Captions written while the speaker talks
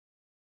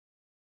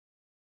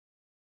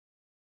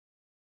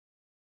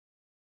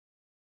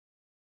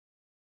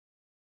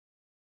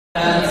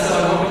And so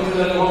I'm hoping to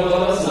learn more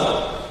about us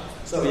now.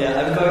 So yeah,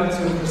 I'm going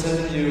to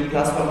present to you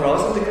Plasma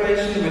Browser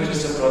Integration, which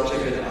is a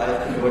project that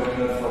I've been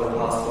working on for the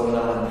past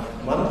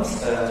 1.5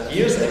 months,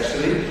 years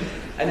actually.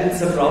 And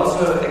it's a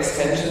browser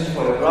extension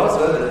for your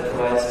browser that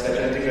provides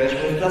better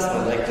integration with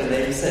Plasma, like the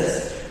name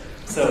says.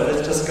 So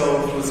let's just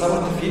go through some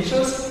of the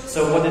features.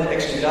 So what it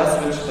actually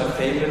does, which is my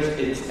favorite,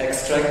 it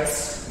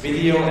extracts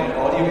video and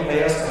audio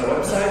players from a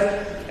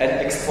website and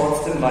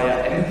exports them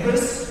via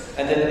Empress.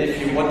 And then if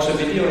you watch a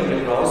video in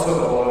your browser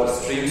or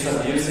stream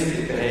some music,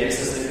 it behaves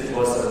as if it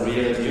was a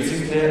real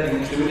music player,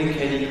 including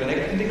KDE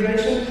Connect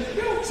integration.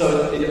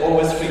 So it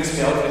always freaks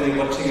me out when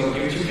you're watching a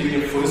YouTube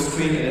video full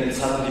screen and it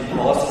suddenly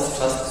pauses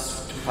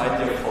just to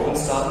find your phone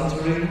starting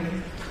to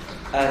ring.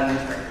 And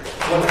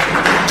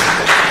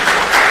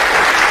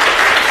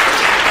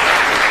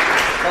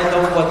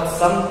although what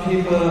some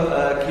people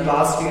keep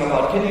asking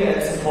about, can you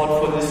add support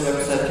for this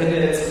website, can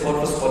you add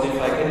support for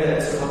Spotify, can you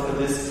add support for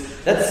this?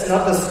 That's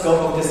not the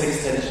scope of this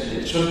extension.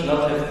 It should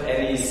not have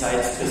any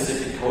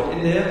site-specific code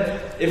in there.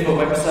 If a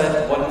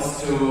website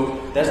wants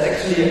to, there's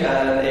actually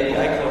an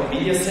API called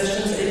Media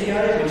Sessions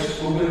API, which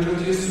Google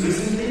introduced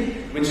recently,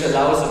 which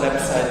allows a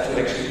website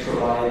to actually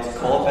provide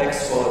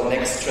callbacks for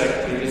next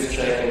track, previous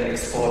track, and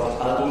export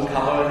album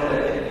cover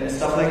and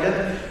stuff like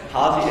that.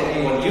 Hardly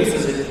anyone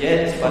uses it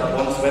yet, but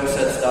once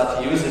websites start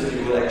to use it,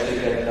 you will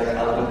actually get that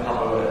album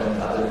cover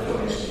and other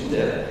information in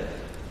there.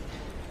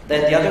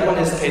 Then the other one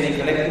is KDE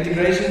Connect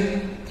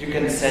integration. You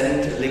can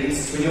send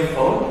links to your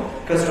phone,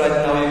 because right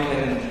now you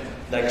can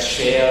like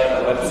share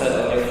a website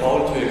on your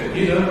phone to your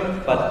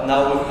computer, but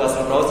now with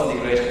Plasma Browser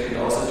integration you can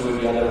also do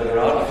it the other way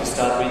around. If you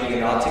start reading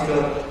an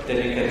article, then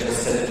you can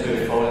just send it to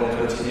your phone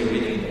and continue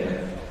reading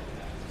there.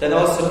 Then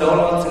also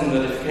downloads in the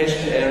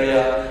notification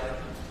area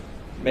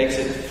makes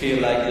it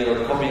feel like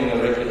you're copying a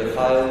regular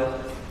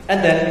file.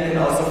 And then you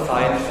can also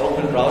find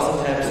open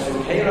browser tabs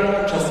through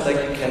KRunner, just like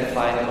you can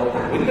find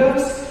open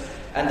Windows.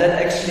 And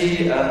that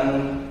actually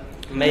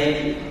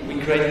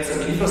we created some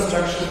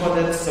infrastructure for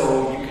that,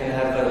 so you can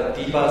have a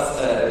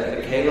dbus,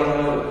 a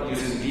KRunner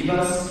using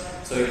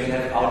dbus, so you can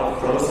have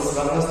out-of-process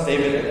runners.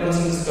 David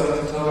Edmondson is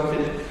going to talk a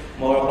bit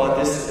more about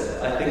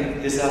this, I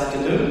think, this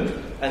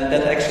afternoon. And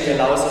that actually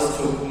allows us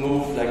to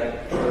move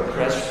like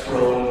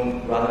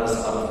crash-prone runners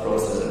out of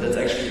process, and that's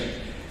actually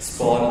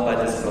spawned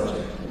by this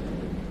project.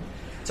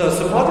 So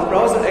supported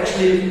browser,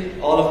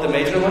 actually all of the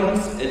major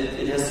ones.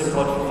 It has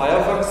support for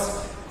Firefox,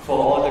 for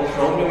all the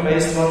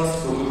Chromium-based ones,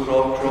 Google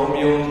Chrome,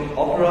 Chromium,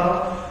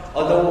 Opera.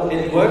 Although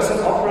it works on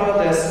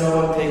Opera, there's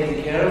no one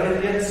taking care of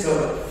it yet,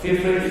 so feel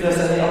free if there's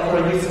any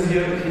Opera user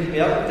here, hit me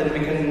up, then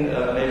we can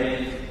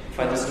maybe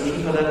find a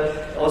solution for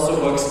that. It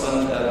also works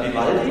on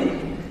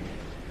Vivaldi.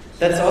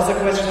 That's also a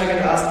question I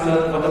get asked a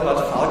lot. What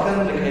about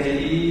Falcon, the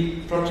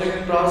KDE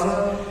project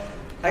browser?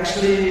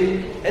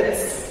 Actually,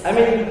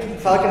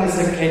 Falcon is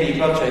a KDE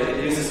project.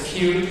 It uses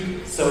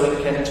Qt, so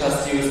it can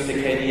just use the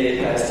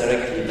KDE APIs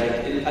directly.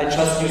 Like, I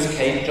just use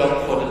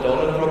KJob for the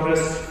download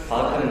progress.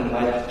 Falcon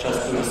might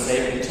just do the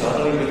same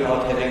internally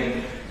without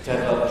having to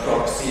have a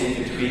proxy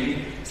in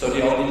between. So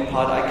the only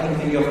part I can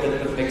think of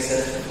that would make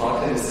sense for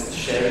Falcon is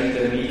sharing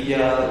the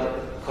media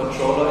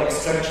controller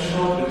extraction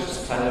code, which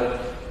is kind of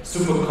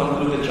super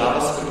convoluted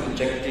JavaScript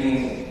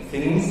injecting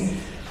things.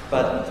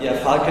 But yeah,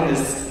 Falcon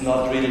is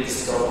not really the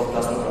scope of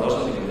Plasma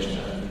Browser integration.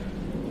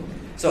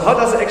 So how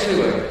does it actually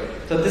work?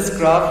 So this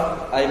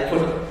graph, I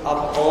put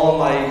up all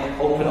my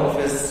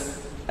OpenOffice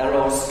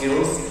arrow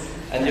skills,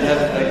 and you have,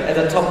 at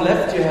the top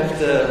left, you have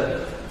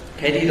the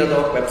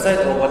KDE.org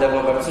website, or whatever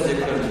website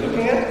you're currently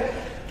looking at.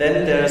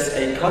 Then there's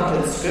a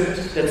content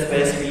script that's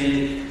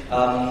basically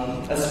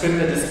a script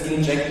that is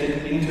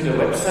injected into the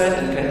website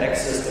and can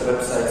access the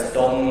website's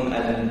DOM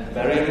and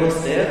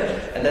variables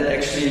there. And that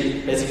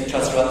actually basically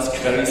just runs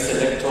query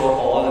selector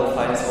all and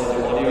finds all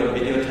the audio and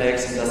video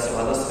tags and does some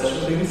other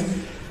special things.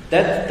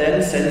 That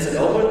then sends it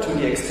over to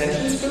the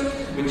extension script,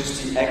 which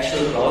is the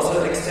actual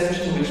browser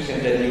extension, which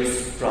can then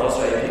use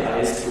browser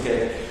APIs to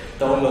get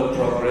download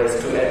progress,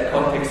 to add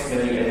context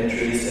menu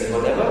entries and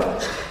whatever.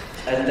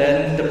 And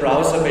then the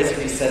browser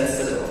basically sends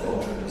it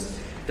over.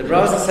 The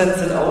browser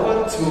sends it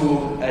over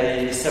to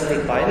a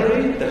separate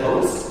binary, the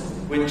host,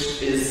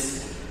 which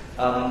is,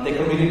 they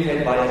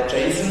communicate via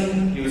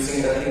JSON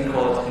using a thing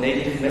called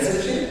native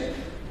messaging.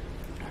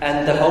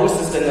 And the host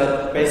is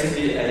then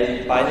basically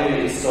a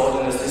binary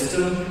stored in a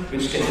system,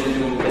 which can then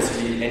do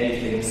basically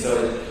anything.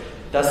 So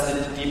it does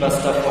the debug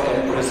stuff for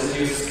Empress, it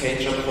uses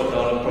KJob for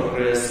download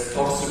progress,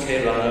 talks to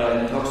KRunner,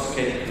 and talks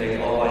to KDE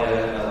Connect all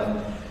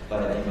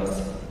via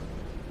debug.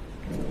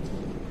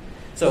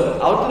 So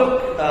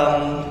Outlook,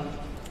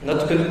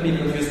 not to be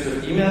confused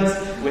with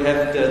emails, we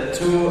have the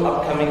two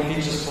upcoming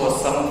features for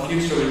some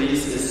future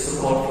release is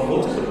support for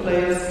multiple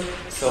players,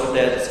 so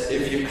that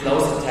if you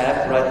close a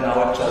tab right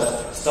now, it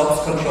just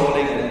stops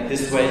controlling, and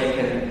this way you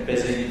can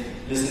basically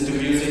listen to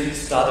music,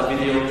 start a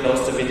video,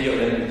 close the video, and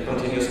then it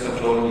continues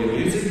controlling your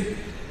music.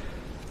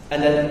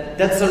 And then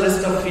that's a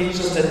list of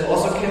features that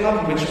also came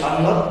up, which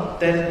are not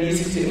that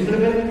easy to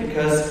implement,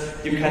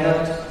 because you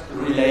cannot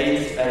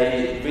relate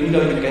a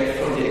window you get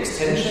from the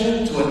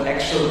extension to an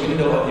actual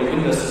window on your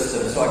window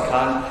system. So I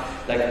can't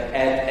like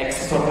add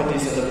extra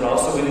properties in the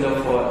browser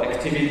window for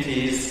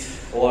activities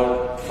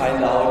or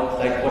find out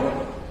like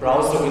what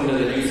browser window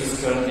the user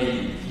is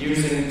currently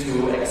using to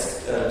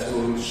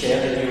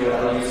share the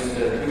URL using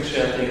the quick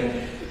share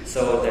thing.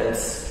 So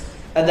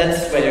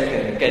that's where you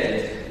can get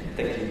it.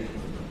 Thank you.